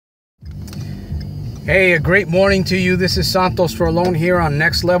Hey, a great morning to you. This is Santos for Rolon here on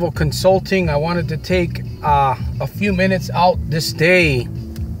Next Level Consulting. I wanted to take a few minutes out this day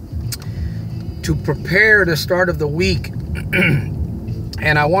to prepare the start of the week.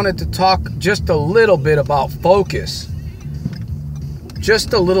 And I wanted to talk just a little bit about focus.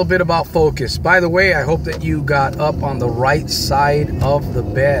 Just a little bit about focus. By the way, I hope that you got up on the right side of the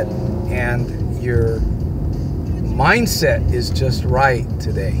bed and your mindset is just right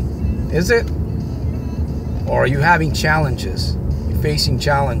today. Is it? Or are you having challenges? You're facing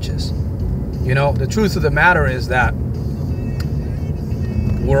challenges. You know, the truth of the matter is that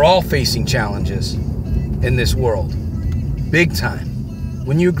we're all facing challenges in this world. Big time.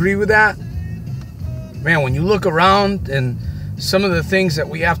 Wouldn't you agree with that? Man, when you look around and some of the things that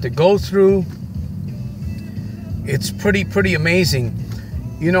we have to go through, it's pretty amazing.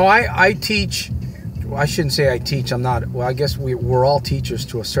 You know, I teach, well, I shouldn't say I teach, I'm not, well, I guess we're all teachers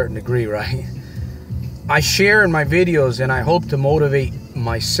to a certain degree, right? I share in my videos and I hope to motivate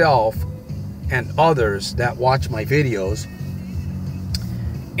myself and others that watch my videos.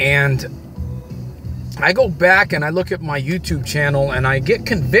 And I go back and I look at my YouTube channel and I get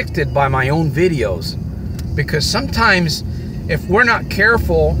convicted by my own videos, because sometimes if we're not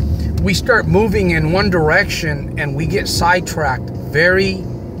careful, we start moving in one direction and we get sidetracked very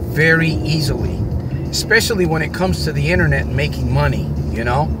easily, especially when it comes to the internet and making money, you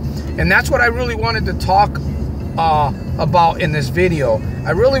know? And that's what I really wanted to talk about in this video.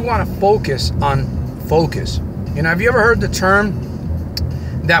 I really want to focus on focus. You know, have you ever heard the term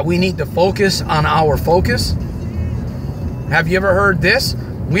that we need to focus on our focus? Have you ever heard this?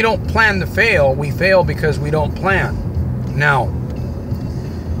 We don't plan to fail, we fail because we don't plan. Now,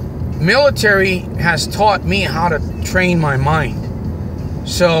 military has taught me how to train my mind.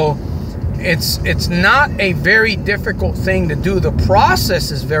 So it's not a very difficult thing to do. The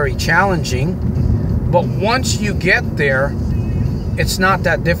process is very challenging, but once you get there, it's not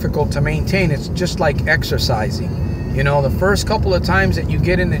that difficult to maintain. It's just like exercising. You know, the first couple of times that you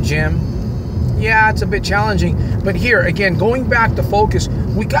get in the gym, yeah, it's a bit challenging. But here, again, going back to focus,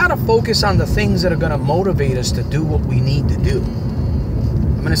 we got to focus on the things that are going to motivate us to do what we need to do.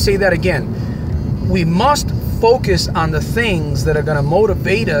 I'm going to say that again. We must focus on the things that are going to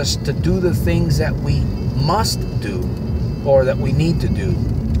motivate us to do the things that we must do or that we need to do.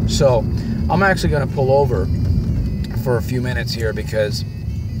 So I'm actually going to pull over for a few minutes here because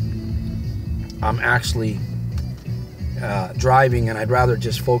I'm actually driving and I'd rather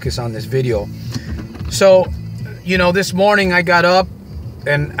just focus on this video. So, you know, this morning I got up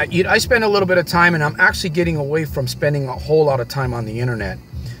and I spent a little bit of time, and I'm actually getting away from spending a whole lot of time on the internet.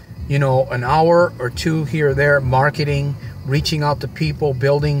 You know, an hour or two here or there, marketing, reaching out to people,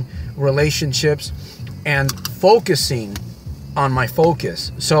 building relationships, and focusing on my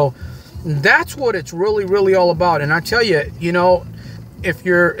focus. So that's what it's really all about. And I tell you, you know, if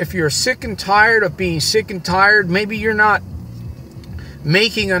you're sick and tired of being sick and tired, maybe you're not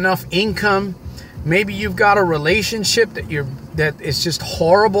making enough income, maybe you've got a relationship that is just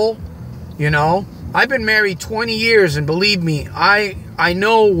horrible, you know. I've been married 20 years, and believe me, I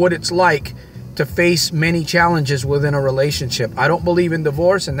know what it's like to face many challenges within a relationship. I don't believe in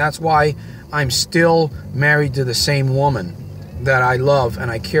divorce, and that's why I'm still married to the same woman that I love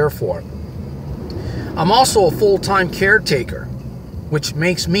and I care for. I'm also a full-time caretaker, which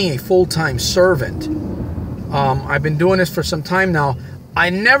makes me a full-time servant. I've been doing this for some time now. I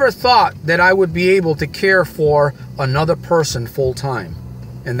never thought that I would be able to care for another person full-time,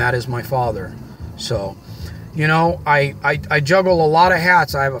 and that is my father. So, you know, I juggle a lot of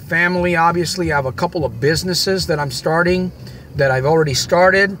hats. I have a family, obviously. I have a couple of businesses that I'm starting, that I've already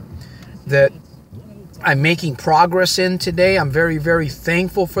started, that I'm making progress in today. I'm very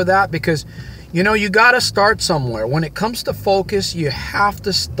thankful for that, because, you know, you got to start somewhere. When it comes to focus, you have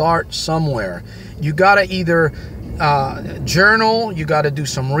to start somewhere. You got to either journal, you got to do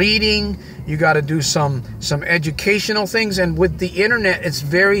some reading, you got to do some educational things, and with the internet, it's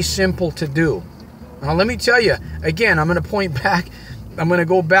very simple to do. Now, let me tell you, again, I'm going to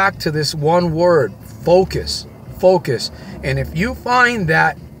go back to this one word, focus. Focus. And if you find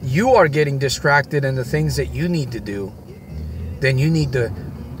that you are getting distracted in the things that you need to do, then you need to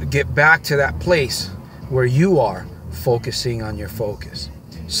get back to that place where you are focusing on your focus.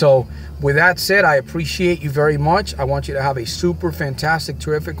 So with that said, I appreciate you very much. I want you to have a super fantastic,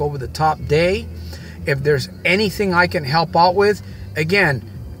 terrific, over the top day. If there's anything I can help out with, again,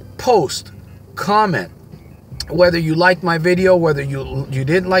 post, comment, whether you liked my video, whether you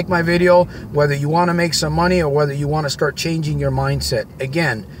didn't like my video, whether you want to make some money, or whether you want to start changing your mindset.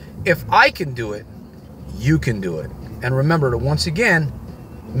 Again, if I can do it, you can do it. And remember to, once again,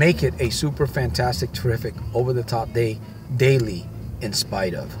 make it a super fantastic, terrific, over-the-top day daily in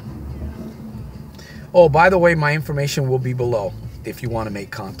spite of. Oh, by the way, my information will be below if you want to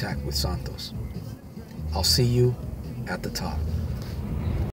make contact with Santos. I'll see you at the top.